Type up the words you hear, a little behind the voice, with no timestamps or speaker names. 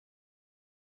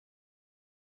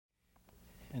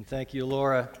And thank you,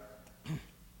 Laura.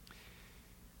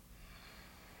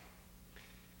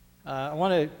 I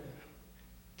want to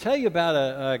tell you about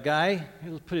a guy.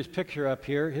 He'll put his picture up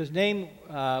here. His name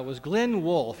was Glenn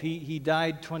Wolfe. He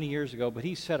died 20 years ago, but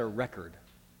he set a record.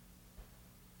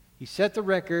 He set the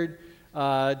record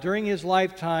during his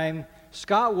lifetime.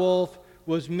 Scott Wolfe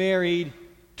was married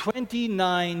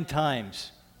 29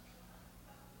 times.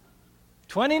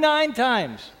 29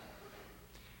 times.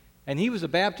 And he was a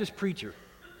Baptist preacher.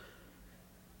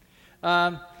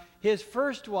 His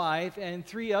first wife and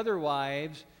three other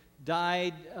wives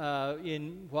died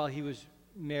while he was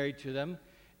married to them,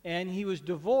 and he was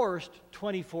divorced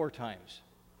 24 times.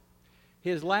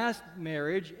 His last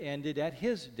marriage ended at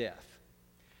his death.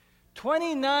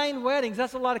 29 weddings,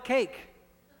 that's a lot of cake.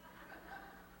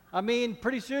 I mean,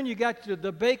 pretty soon you got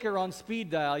the baker on speed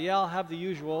dial. Yeah, I'll have the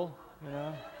usual, you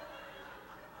know.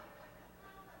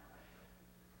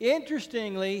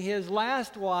 Interestingly, his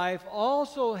last wife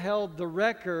also held the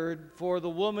record for the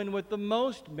women with the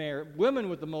most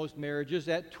marriages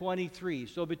at 23.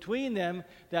 So between them,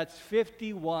 that's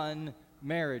 51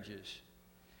 marriages.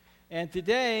 And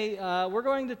today, we're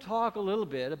going to talk a little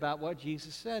bit about what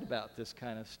Jesus said about this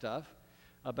kind of stuff,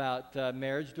 about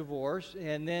marriage, divorce,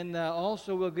 and then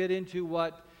also we'll get into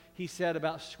what he said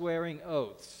about swearing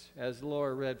oaths, as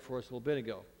Laura read for us a little bit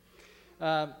ago.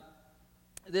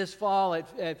 This fall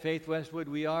at Faith Westwood,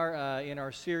 we are in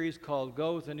our series called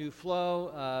Go with a New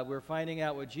Flow. We're finding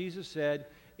out what Jesus said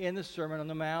in the Sermon on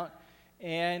the Mount.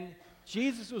 And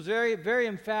Jesus was very, very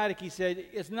emphatic. He said,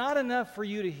 it's not enough for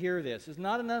you to hear this. It's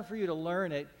not enough for you to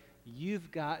learn it.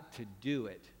 You've got to do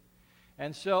it.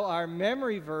 And so our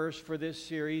memory verse for this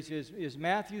series is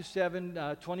Matthew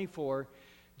 7:24.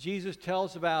 Jesus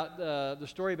tells about the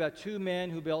story about two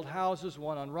men who built houses,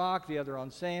 one on rock, the other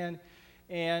on sand.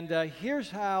 And here's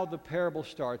how the parable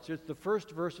starts. It's the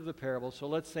first verse of the parable, so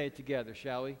let's say it together,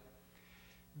 shall we?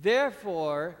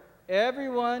 Therefore,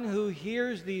 everyone who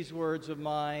hears these words of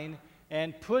mine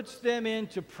and puts them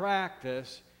into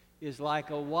practice is like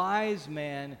a wise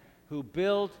man who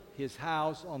built his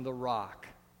house on the rock.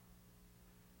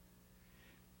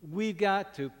 We've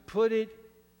got to put it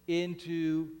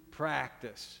into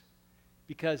practice.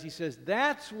 Because he says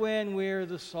that's when we're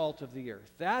the salt of the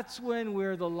earth. That's when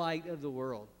we're the light of the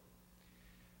world.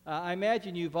 I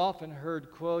imagine you've often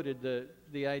heard quoted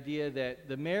the idea that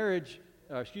the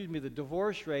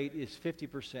divorce rate is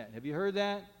 50%. Have you heard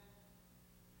that?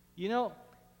 You know,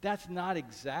 that's not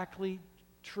exactly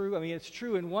true. I mean, it's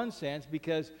true in one sense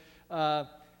because the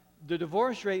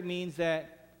divorce rate means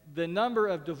that the number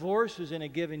of divorces in a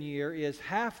given year is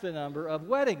half the number of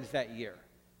weddings that year.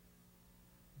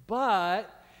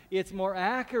 But it's more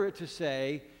accurate to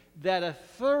say that a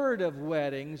third of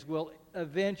weddings will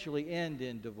eventually end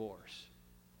in divorce.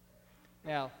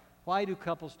 Now, why do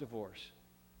couples divorce?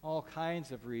 All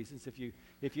kinds of reasons.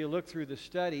 If you look through the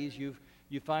studies, you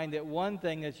find that one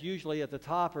thing that's usually at the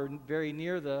top or very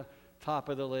near the top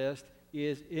of the list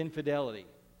is infidelity.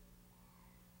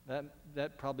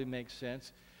 That probably makes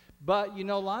sense. But, you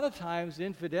know, a lot of times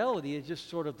infidelity is just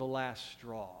sort of the last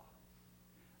straw.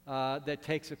 That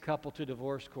takes a couple to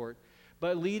divorce court.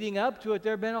 But leading up to it,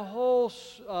 there have been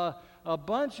a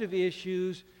bunch of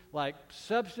issues like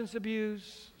substance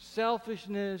abuse,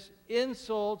 selfishness,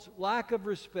 insults, lack of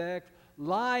respect,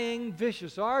 lying,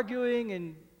 vicious arguing,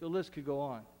 and the list could go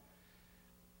on.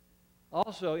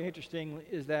 Also interesting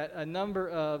is that a number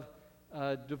of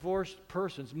divorced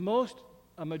persons,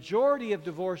 a majority of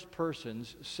divorced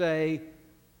persons say,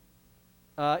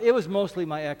 it was mostly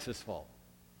my ex's fault.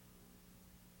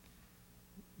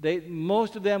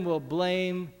 Most of them will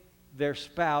blame their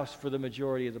spouse for the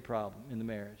majority of the problem in the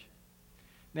marriage.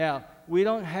 Now, we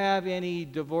don't have any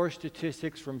divorce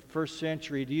statistics from first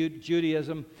century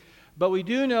Judaism, but we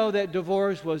do know that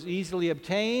divorce was easily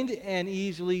obtained and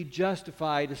easily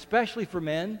justified, especially for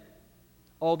men,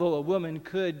 although a woman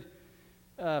could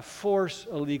force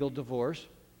a legal divorce.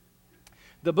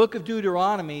 The book of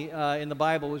Deuteronomy in the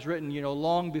Bible was written,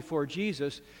 long before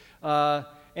Jesus.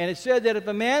 And it said that if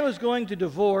a man was going to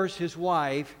divorce his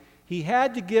wife, he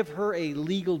had to give her a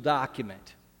legal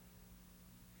document.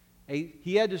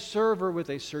 He had to serve her with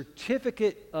a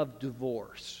certificate of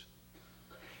divorce.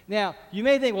 Now, you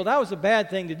may think, well, that was a bad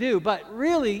thing to do, but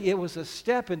really it was a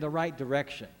step in the right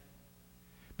direction.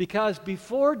 Because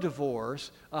before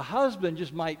divorce, a husband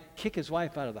just might kick his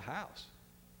wife out of the house,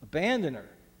 abandon her.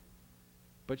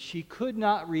 But she could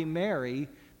not remarry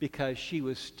because she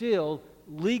was still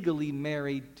legally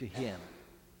married to him.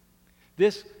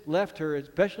 This left her,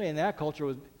 especially in that culture,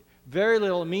 with very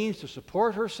little means to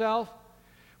support herself,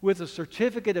 With a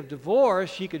certificate of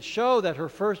divorce, she could show that her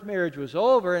first marriage was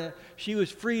over and she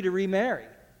was free to remarry.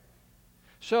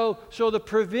 So the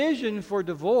provision for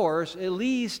divorce at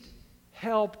least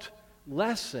helped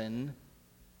lessen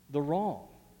the wrong.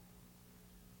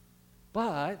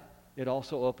 But it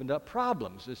also opened up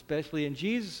problems, especially in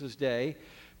Jesus' day.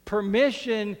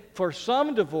 Permission for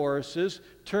some divorces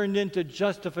turned into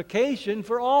justification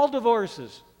for all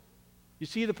divorces. You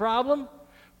see the problem?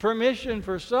 Permission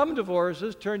for some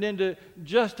divorces turned into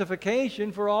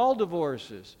justification for all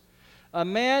divorces. A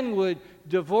man would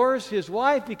divorce his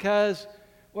wife because,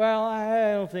 well,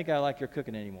 I don't think I like your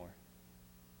cooking anymore.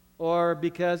 Or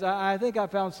because I think I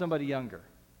found somebody younger.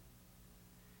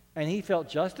 And he felt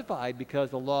justified because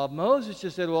the law of Moses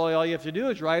just said, well, all you have to do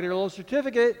is write a little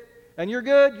certificate, and you're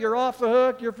good, you're off the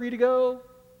hook, you're free to go.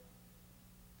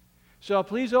 So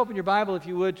please open your Bible, if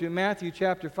you would, to Matthew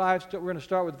chapter 5. We're going to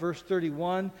start with verse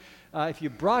 31. If you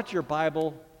brought your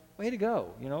Bible, way to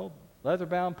go. You know,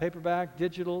 leather-bound, paperback,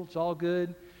 digital, it's all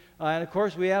good. And, of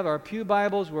course, we have our pew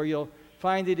Bibles where you'll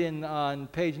find it on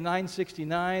page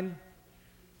 969.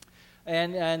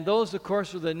 And those, of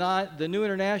course, are the New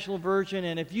International Version.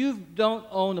 And if you don't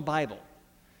own a Bible,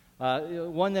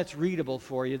 one that's readable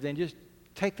for you, then just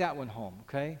take that one home,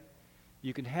 okay?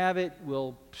 You can have it.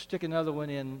 We'll stick another one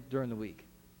in during the week.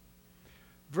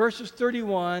 Verses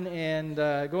 31 and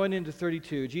going into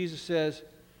 32, Jesus says,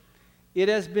 "It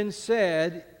has been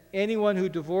said, anyone who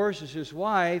divorces his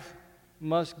wife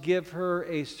must give her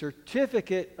a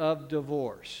certificate of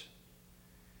divorce.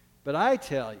 But I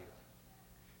tell you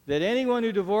that anyone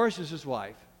who divorces his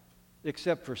wife,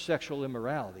 except for sexual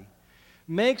immorality,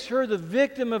 makes her the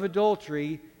victim of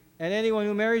adultery, and anyone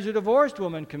who marries a divorced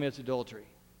woman commits adultery."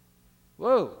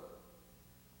 Whoa.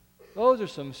 Those are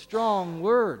some strong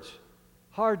words.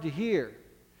 Hard to hear.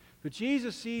 But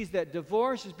Jesus sees that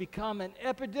divorce has become an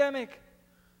epidemic.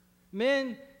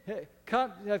 Men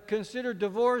have considered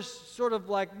divorce sort of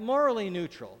like morally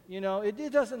neutral. You know, it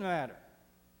doesn't matter.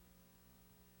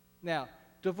 Now,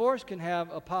 divorce can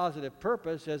have a positive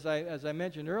purpose, as I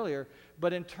mentioned earlier,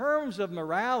 but in terms of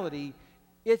morality,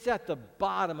 it's at the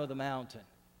bottom of the mountain.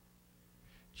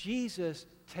 Jesus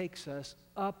takes us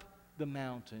up the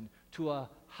mountain to a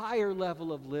higher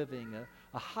level of living,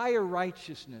 a higher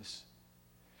righteousness.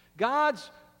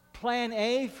 God's plan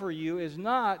A for you is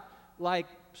not like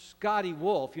Scotty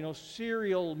Wolf, you know,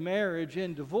 serial marriage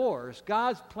and divorce.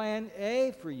 God's plan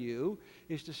A for you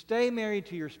is to stay married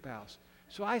to your spouse.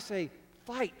 So I say,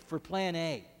 fight for plan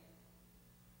A.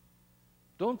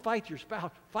 Don't fight your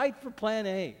spouse. Fight for plan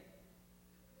A.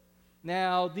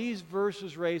 Now, these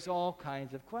verses raise all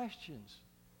kinds of questions.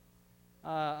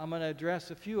 I'm going to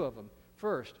address a few of them.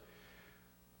 First,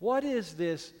 what is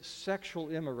this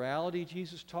sexual immorality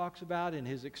Jesus talks about in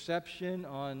his exception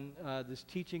on this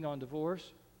teaching on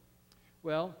divorce?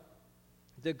 Well,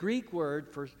 the Greek word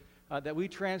for that we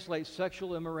translate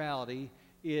sexual immorality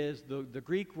is the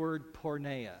Greek word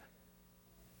porneia.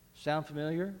 Sound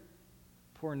familiar?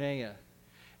 Porneia.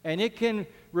 And it can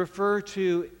refer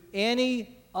to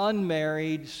any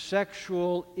unmarried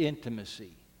sexual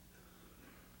intimacy.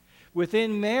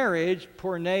 Within marriage,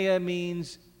 porneia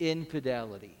means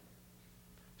infidelity.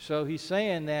 So he's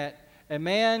saying that a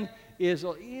man is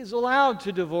allowed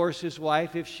to divorce his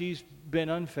wife if she's been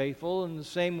unfaithful. In the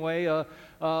same way, a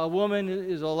woman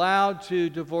is allowed to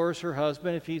divorce her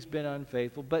husband if he's been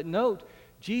unfaithful. But note,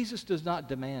 Jesus does not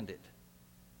demand it.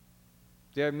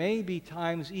 There may be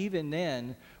times even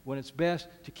then when it's best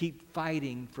to keep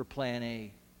fighting for plan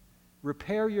A.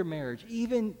 Repair your marriage,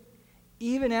 even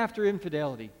after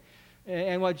infidelity.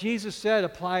 And what Jesus said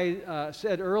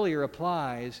earlier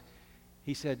applies.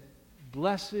 He said,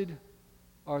 "Blessed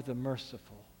are the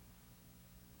merciful."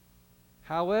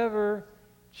 However,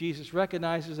 Jesus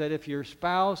recognizes that if your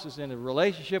spouse is in a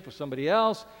relationship with somebody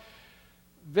else,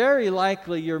 very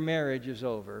likely your marriage is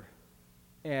over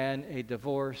and a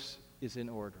divorce is in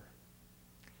order.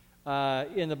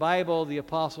 In the Bible, the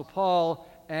Apostle Paul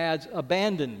adds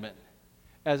abandonment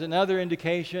as another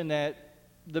indication that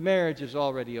the marriage is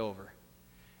already over.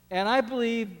 And I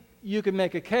believe you can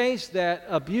make a case that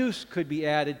abuse could be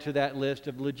added to that list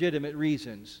of legitimate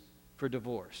reasons for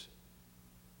divorce.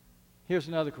 Here's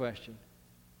another question.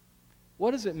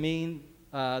 What does it mean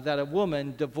that a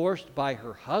woman divorced by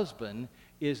her husband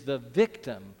is the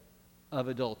victim of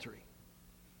adultery?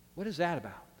 What is that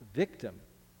about? The victim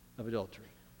of adultery.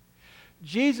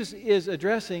 Jesus is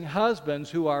addressing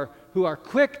husbands who are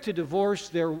quick to divorce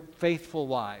their faithful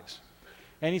wives.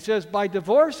 And he says, by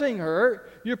divorcing her,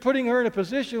 you're putting her in a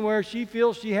position where she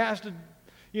feels she has to,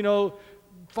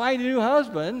 find a new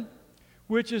husband,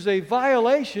 which is a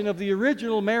violation of the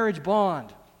original marriage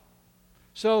bond.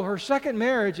 So her second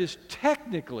marriage is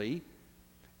technically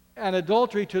an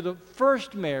adultery to the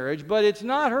first marriage, but it's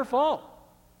not her fault.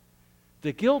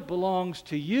 The guilt belongs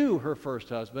to you, her first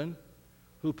husband,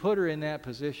 who put her in that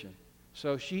position.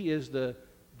 So she is the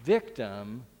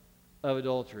victim of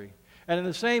adultery. And in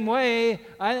the same way,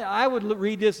 I would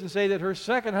read this and say that her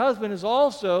second husband is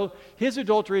also, his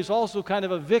adultery is also kind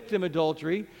of a victim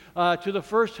adultery to the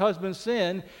first husband's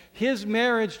sin. His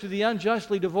marriage to the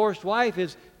unjustly divorced wife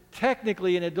is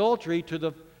technically an adultery to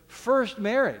the first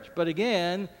marriage. But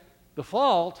again, the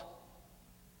fault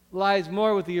lies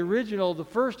more with the original, the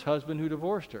first husband who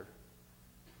divorced her.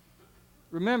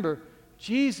 Remember,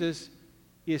 Jesus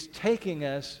is taking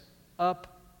us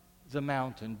up the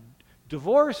mountain.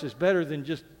 Divorce is better than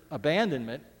just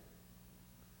abandonment.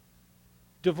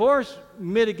 Divorce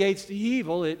mitigates the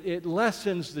evil, it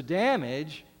lessens the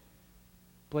damage,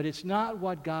 but it's not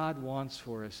what God wants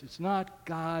for us. It's not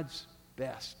God's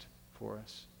best for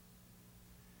us.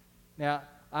 Now,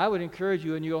 I would encourage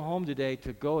you when you go home today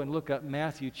to go and look up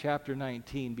Matthew chapter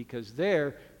 19, because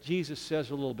there Jesus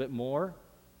says a little bit more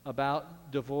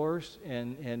about divorce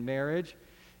and marriage.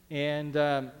 And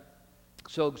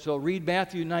so read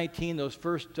Matthew 19, those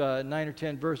first 9 or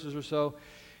 10 verses or so.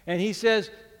 And he says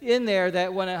in there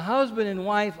that when a husband and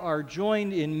wife are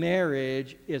joined in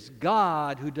marriage, it's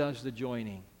God who does the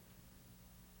joining.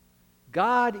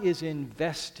 God is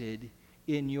invested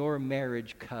in your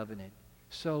marriage covenant.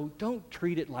 So don't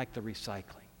treat it like the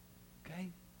recycling,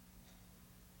 okay?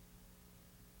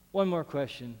 One more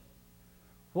question.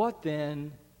 What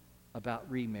then about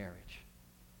remarriage?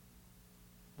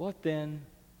 What then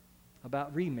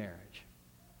about remarriage?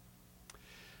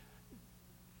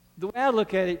 The way I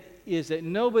look at it is that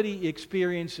nobody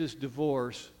experiences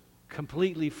divorce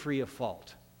completely free of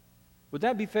fault. Would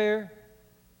that be fair?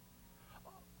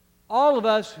 All of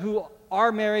us who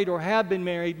are married or have been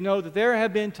married know that there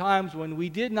have been times when we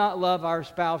did not love our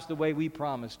spouse the way we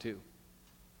promised to.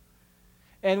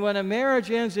 And when a marriage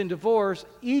ends in divorce,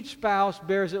 each spouse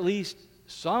bears at least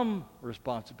some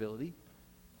responsibility.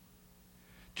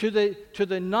 To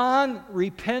the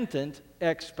non-repentant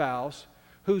ex-spouse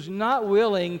who's not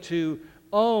willing to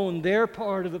own their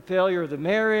part of the failure of the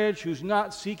marriage, who's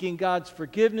not seeking God's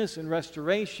forgiveness and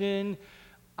restoration,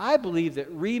 I believe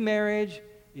that remarriage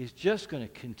is just going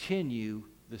to continue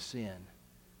the sin.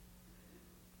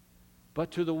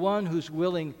 But to the one who's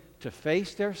willing to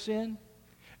face their sin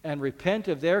and repent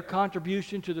of their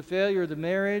contribution to the failure of the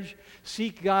marriage,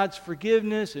 seek God's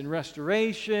forgiveness and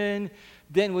restoration,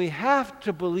 then we have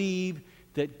to believe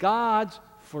that God's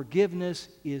forgiveness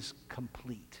is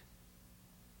complete.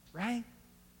 Right?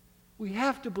 We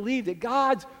have to believe that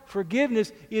God's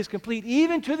forgiveness is complete,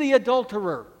 even to the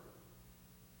adulterer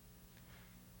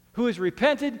who has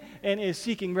repented and is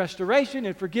seeking restoration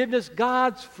and forgiveness.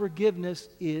 God's forgiveness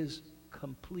is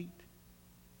complete.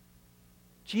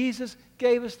 Jesus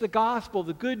gave us the gospel,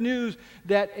 the good news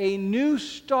that a new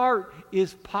start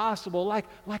is possible,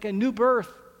 like a new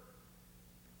birth.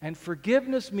 And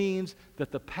forgiveness means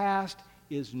that the past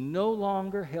is no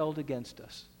longer held against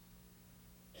us.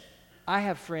 I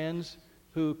have friends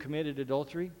who committed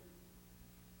adultery.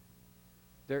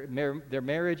 Their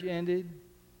marriage ended,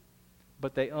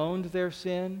 but they owned their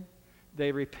sin.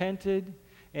 They repented.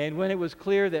 And when it was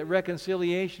clear that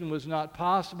reconciliation was not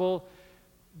possible,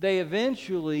 they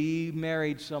eventually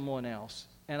married someone else.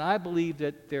 And I believe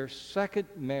that their second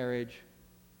marriage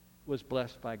was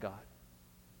blessed by God.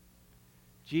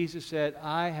 Jesus said,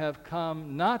 I have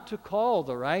come not to call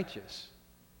the righteous.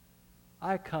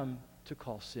 I come to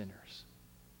call sinners.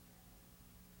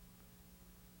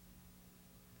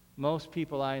 Most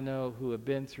people I know who have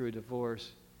been through a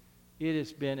divorce, it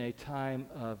has been a time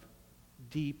of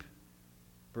deep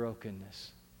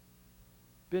brokenness.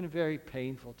 Been a very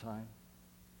painful time.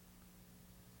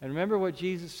 And remember what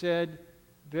Jesus said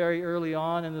very early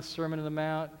on in the Sermon on the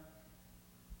Mount?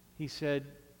 He said,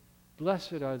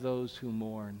 blessed are those who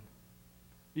mourn.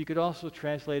 You could also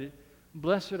translate it,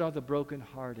 blessed are the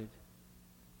brokenhearted,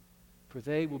 for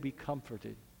they will be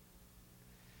comforted.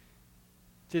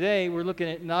 Today, we're looking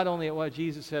at not only at what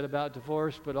Jesus said about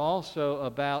divorce, but also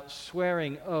about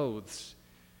swearing oaths.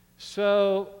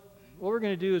 So what we're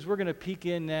going to do is we're going to peek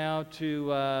in now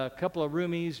to a couple of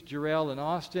roomies, Jarrell and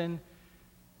Austin.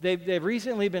 They've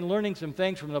recently been learning some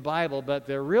things from the Bible, but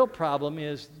their real problem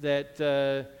is that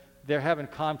they're having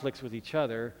conflicts with each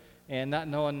other and not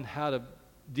knowing how to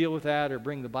deal with that or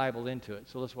bring the Bible into it.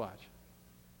 So let's watch.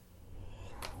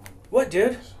 What,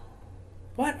 dude?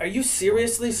 What? Are you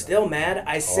seriously still mad?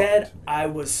 I said I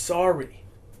was sorry.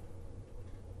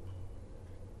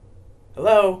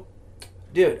 Hello?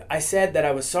 Dude, I said that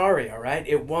I was sorry, all right?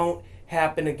 It won't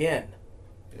happen again.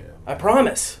 I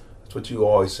promise. That's what you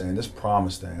always saying. This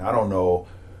promise thing. I don't know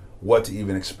what to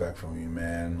even expect from you,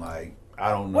 man. Like, I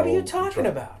don't know. What are you talking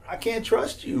about? I can't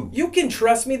trust you. You can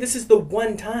trust me. This is the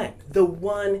one time. The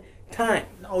one time.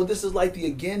 No, this is like the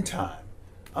again time.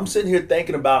 I'm sitting here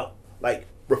thinking about, like,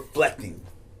 reflecting,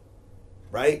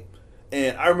 right?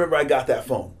 And I remember I got that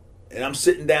phone, and I'm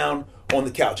sitting down on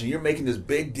the couch, and you're making this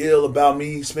big deal about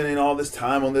me spending all this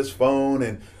time on this phone,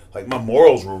 and like my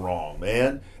morals were wrong,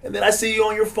 man. And then I see you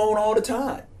on your phone all the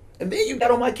time, and then you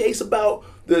got on my case about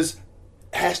this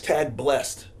hashtag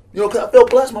blessed. You know, because I felt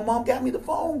blessed. My mom got me the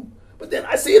phone, but then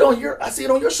I see it on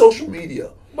your social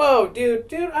media. Whoa,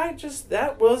 dude, I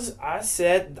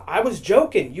said, I was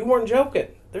joking. You weren't joking.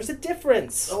 There's a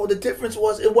difference. Oh, the difference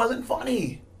was it wasn't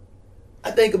funny.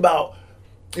 I think about,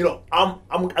 you know,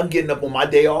 I'm getting up on my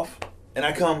day off, and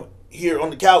I come here on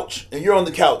the couch, and you're on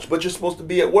the couch, but you're supposed to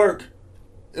be at work,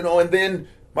 you know, and then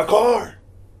my car.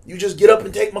 You just get up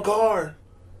and take my car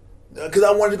because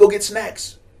I wanted to go get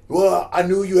snacks. Well, I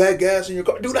knew you had gas in your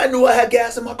car. Dude, I knew I had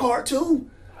gas in my car, too.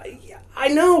 I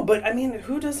know, but I mean,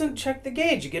 who doesn't check the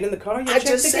gauge? You get in the car, you check the gauge.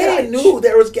 I just said I knew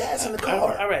there was gas in the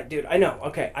car. All right, dude, I know.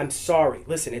 Okay, I'm sorry.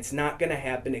 Listen, it's not going to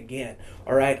happen again.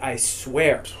 All right, I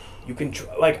swear. You can,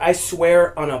 I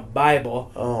swear on a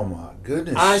Bible. Oh, my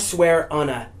goodness. I swear on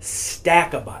a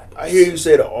stack of Bibles. I hear you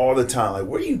say that all the time. Like,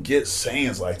 where do you get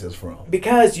sayings like this from?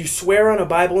 Because you swear on a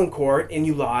Bible in court and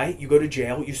you lie, you go to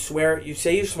jail. You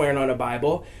say you're swearing on a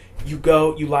Bible, you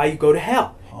lie, you go to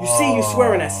hell. You see, you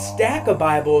swear on a stack of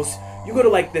Bibles, you go to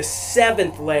like the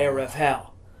 7th layer of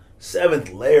hell.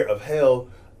 7th layer of hell?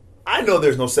 I know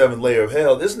there's no 7th layer of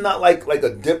hell. This is not like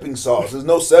a dipping sauce. There's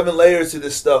no 7 layers to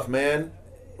this stuff, man.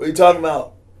 What are you talking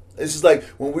about? It's just like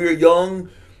when we were young,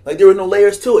 like there were no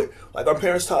layers to it. Like our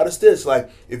parents taught us this. Like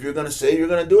if you're gonna say you're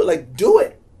gonna do it, like do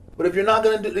it. But if you're not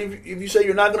gonna do, if you say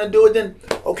you're not gonna do it, then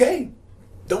okay,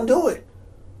 don't do it.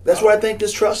 That's where I think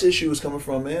this trust issue is coming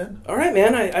from, man. All right,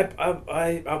 man.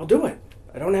 I will do it.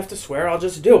 I don't have to swear. I'll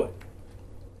just do it.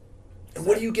 And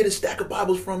where do you get a stack of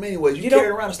Bibles from, anyways? You carry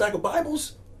around a stack of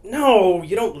Bibles? No,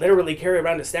 you don't literally carry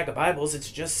around a stack of Bibles.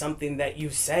 It's just something that you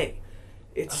say.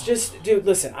 It's just, dude,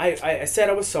 listen, I said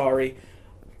I was sorry.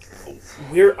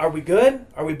 Are we good?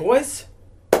 Are we boys?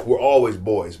 We're always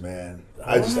boys, man.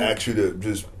 I just ask you to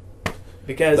just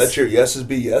because let your yeses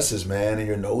be yeses, man, and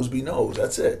your no's be no's.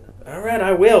 That's it. All right,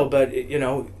 I will, but, you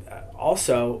know,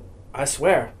 also, I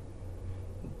swear,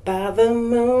 by the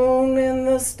moon and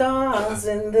the stars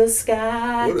in the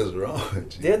sky. What is wrong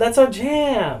with you? Dude, that's our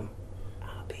jam.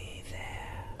 I'll be there.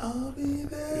 I'll be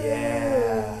there.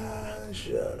 Yeah.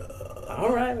 Shut up.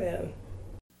 All right, man.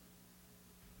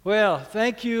 Well,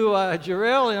 thank you,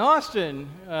 Jarrell and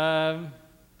Austin.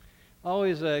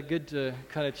 Always good to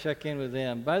kind of check in with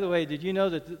them. By the way, did you know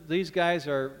that these guys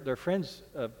they're friends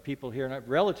of people here, not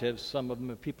relatives, some of them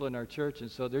are people in our church,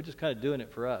 and so they're just kind of doing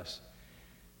it for us.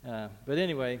 But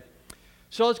anyway,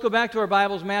 so let's go back to our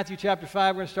Bibles, Matthew chapter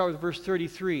 5. We're going to start with verse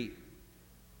 33.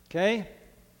 Okay?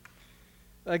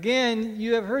 Again,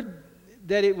 you have heard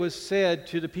that it was said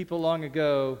to the people long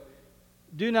ago,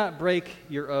 do not break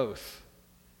your oath,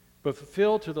 but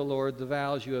fulfill to the Lord the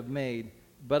vows you have made.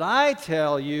 But I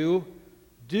tell you,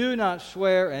 do not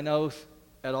swear an oath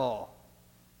at all.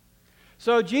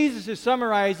 So Jesus is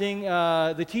summarizing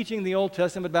the teaching in the Old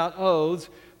Testament about oaths.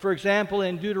 For example,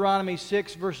 in Deuteronomy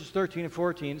 6, verses 13 and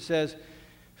 14, it says,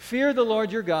 fear the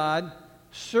Lord your God,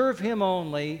 serve him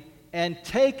only, and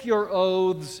take your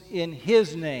oaths in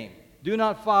his name. Do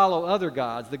not follow other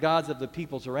gods, the gods of the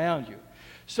peoples around you.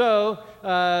 So,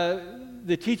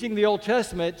 the teaching of the Old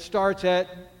Testament starts at,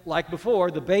 like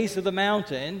before, the base of the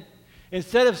mountain.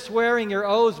 Instead of swearing your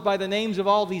oaths by the names of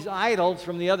all these idols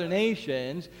from the other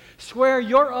nations, swear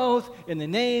your oath in the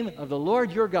name of the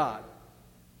Lord your God.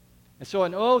 And so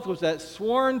an oath was that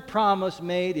sworn promise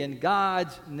made in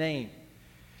God's name.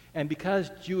 And because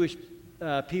Jewish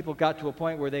people got to a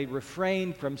point where they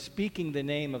refrained from speaking the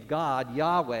name of God,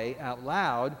 Yahweh, out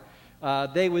loud,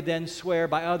 they would then swear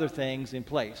by other things in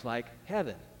place, like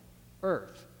heaven,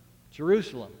 earth,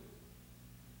 Jerusalem.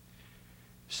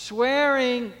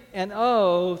 Swearing an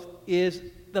oath is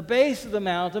the base of the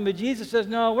mountain, but Jesus says,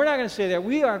 no, we're not going to stay there.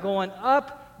 We are going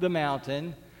up the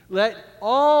mountain. Let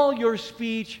all your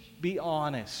speech be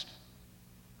honest.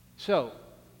 So,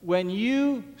 when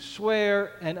you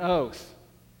swear an oath,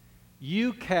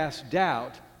 you cast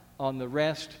doubt on the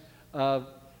rest of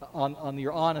on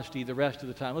your honesty the rest of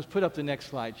the time. Let's put up the next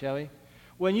slide, shall we?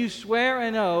 When you swear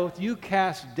an oath, you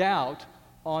cast doubt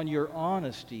on your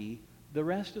honesty the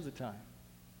rest of the time.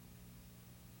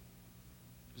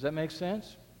 Does that make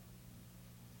sense?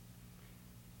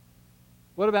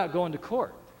 What about going to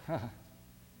court?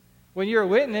 When you're a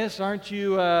witness, aren't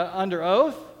you under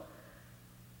oath?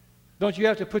 Don't you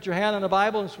have to put your hand on the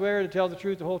Bible and swear to tell the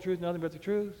truth, the whole truth, nothing but the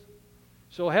truth?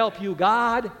 So help you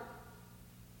God.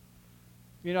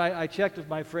 You know, I checked with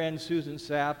my friend Susan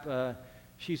Sapp.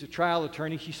 She's a trial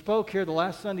attorney. She spoke here the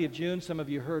last Sunday of June. Some of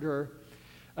you heard her.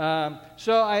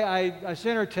 So I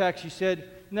sent her a text. She said,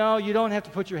 no, you don't have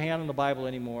to put your hand on the Bible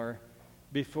anymore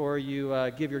before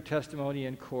you give your testimony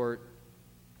in court.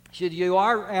 She said, you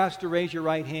are asked to raise your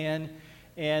right hand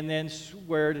and then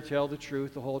swear to tell the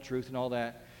truth, the whole truth, and all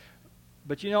that.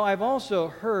 But you know, I've also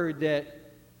heard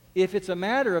that if it's a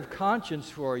matter of conscience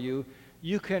for you,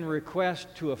 you can request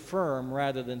to affirm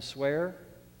rather than swear.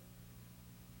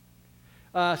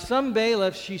 Some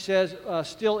bailiffs, she says,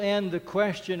 still end the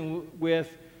question with,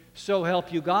 so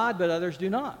help you God, but others do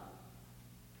not.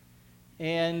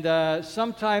 And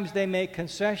sometimes they make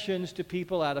concessions to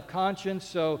people out of conscience.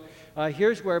 So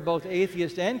here's where both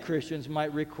atheists and Christians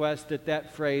might request that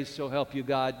that phrase, so help you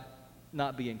God,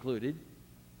 not be included.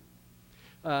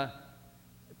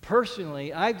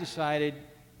 Personally, I've decided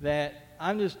that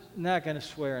I'm just not going to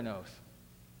swear an oath.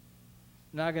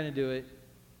 Not going to do it.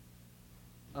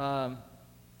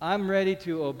 I'm ready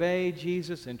to obey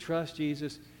Jesus and trust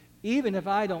Jesus, even if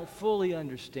I don't fully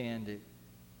understand it.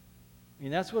 I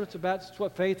mean, that's what it's about. That's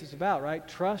what faith is about, right?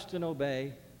 Trust and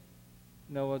obey,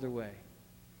 no other way.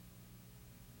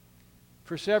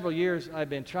 For several years, I've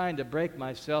been trying to break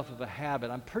myself of a habit.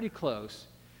 I'm pretty close.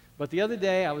 But the other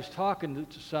day, I was talking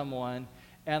to someone,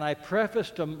 and I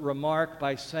prefaced a remark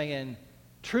by saying,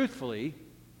 truthfully,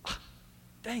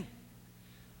 dang.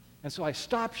 And so I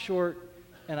stopped short,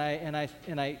 and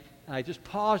I just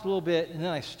paused a little bit, and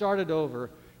then I started over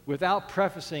without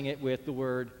prefacing it with the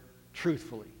word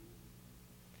truthfully.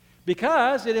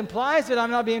 Because it implies that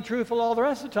I'm not being truthful all the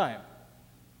rest of the time.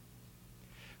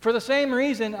 For the same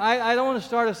reason, I don't want to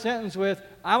start a sentence with,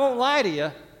 I won't lie to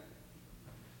you.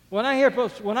 When I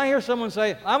hear someone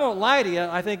say, I won't lie to you,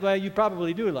 I think, well, you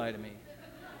probably do lie to me.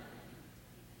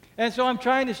 And so I'm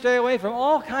trying to stay away from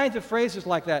all kinds of phrases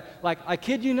like that, like, I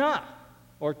kid you not,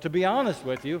 or to be honest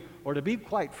with you, or to be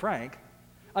quite frank.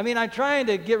 I mean, I'm trying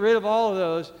to get rid of all of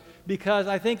those because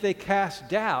I think they cast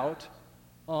doubt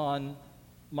on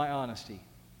my honesty.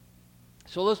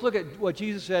 So let's look at what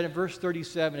Jesus said in verse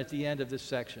 37 at the end of this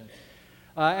section.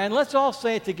 And let's all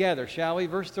say it together, shall we?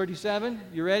 Verse 37,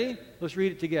 you ready? Let's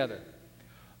read it together.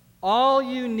 All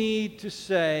you need to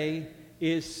say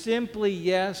is simply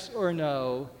yes or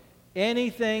no.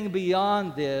 Anything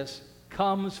beyond this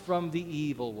comes from the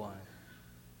evil one.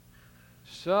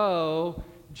 So,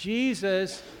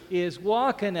 Jesus is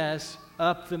walking us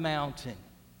up the mountain.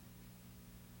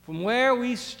 From where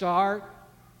we start,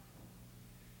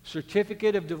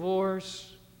 certificate of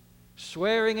divorce,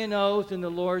 swearing an oath in the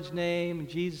Lord's name, and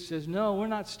Jesus says, no, we're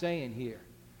not staying here.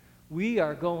 We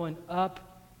are going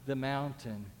up the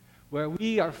mountain where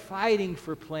we are fighting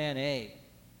for plan A,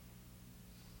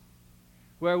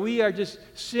 where we are just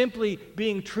simply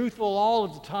being truthful all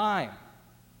of the time.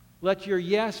 Let your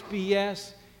yes be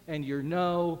yes and your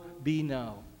no be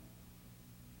no.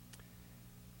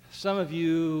 Some of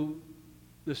you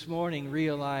this morning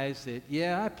realize that,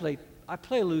 yeah, I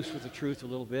play loose with the truth a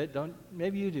little bit.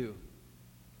 Maybe you do.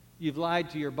 You've lied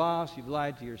to your boss, you've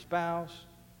lied to your spouse,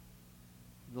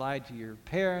 you've lied to your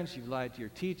parents, you've lied to your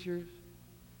teachers.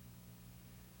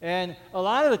 And a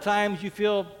lot of the times you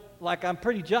feel like I'm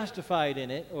pretty justified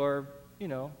in it, or, you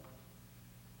know,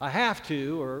 I have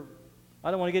to, or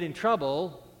I don't want to get in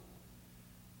trouble.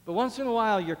 But once in a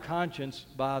while your conscience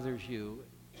bothers you,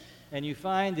 and you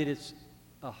find that it's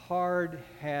a hard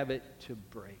habit to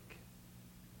break.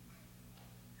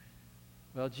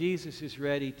 Well, Jesus is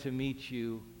ready to meet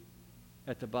you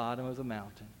at the bottom of the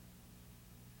mountain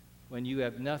when you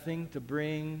have nothing to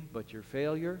bring but your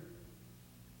failure.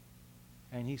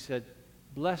 And he said,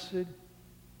 blessed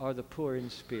are the poor in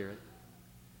spirit.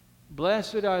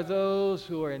 Blessed are those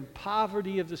who are in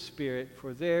poverty of the spirit,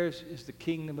 for theirs is the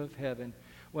kingdom of heaven.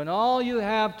 When all you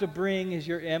have to bring is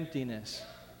your emptiness,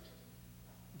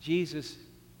 Jesus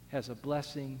has a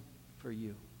blessing for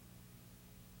you.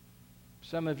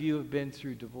 Some of you have been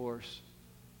through divorce.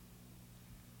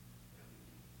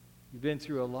 You've been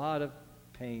through a lot of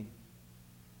pain,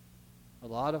 a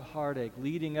lot of heartache,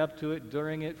 leading up to it,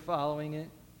 during it, following it.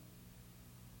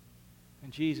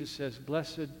 And Jesus says,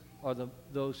 blessed are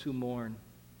those who mourn.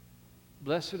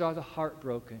 Blessed are the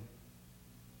heartbroken,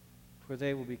 for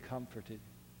they will be comforted.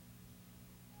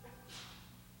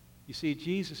 You see,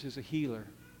 Jesus is a healer.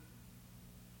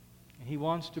 And he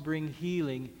wants to bring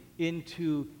healing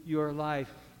into your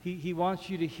life. He wants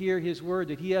you to hear his word,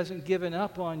 that he hasn't given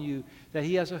up on you, that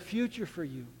he has a future for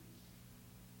you.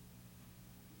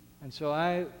 And so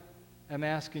I am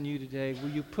asking you today, will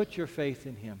you put your faith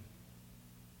in him?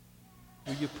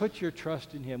 Will you put your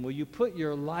trust in him? Will you put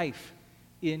your life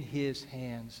in his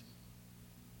hands?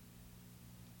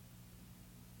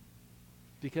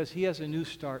 Because he has a new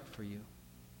start for you,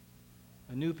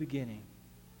 a new beginning,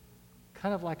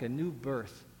 kind of like a new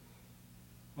birth.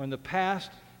 When the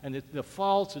past and the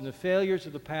faults and the failures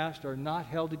of the past are not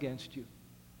held against you.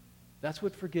 That's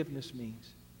what forgiveness means.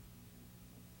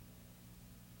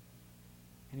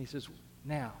 And he says,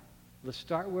 now, let's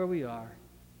start where we are,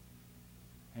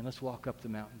 and let's walk up the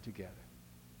mountain together.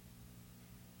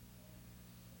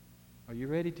 Are you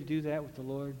ready to do that with the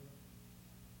Lord?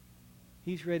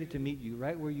 He's ready to meet you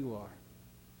right where you are.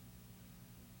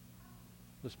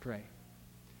 Let's pray.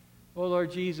 Oh,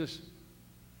 Lord Jesus,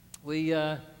 we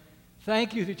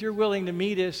thank you that you're willing to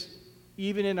meet us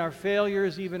even in our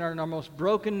failures, even in our most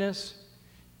brokenness,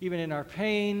 even in our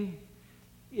pain,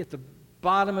 at the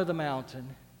bottom of the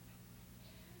mountain.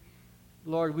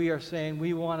 Lord, we are saying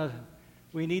we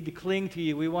need to cling to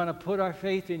you. We want to put our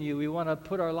faith in you. We want to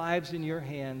put our lives in your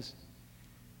hands.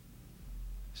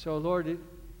 So, Lord,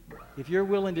 if you're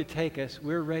willing to take us,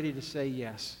 we're ready to say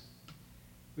yes.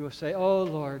 We will say, oh,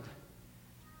 Lord,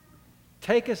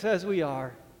 take us as we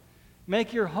are.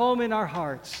 Make your home in our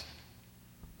hearts.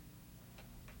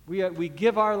 We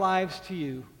give our lives to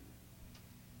you.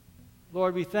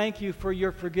 Lord, we thank you for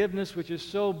your forgiveness, which is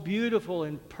so beautiful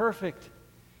and perfect,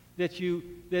 that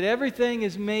everything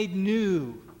is made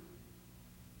new.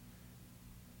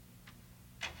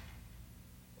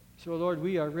 So, Lord,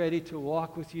 we are ready to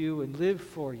walk with you and live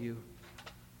for you.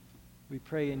 We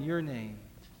pray in your name.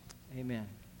 Amen.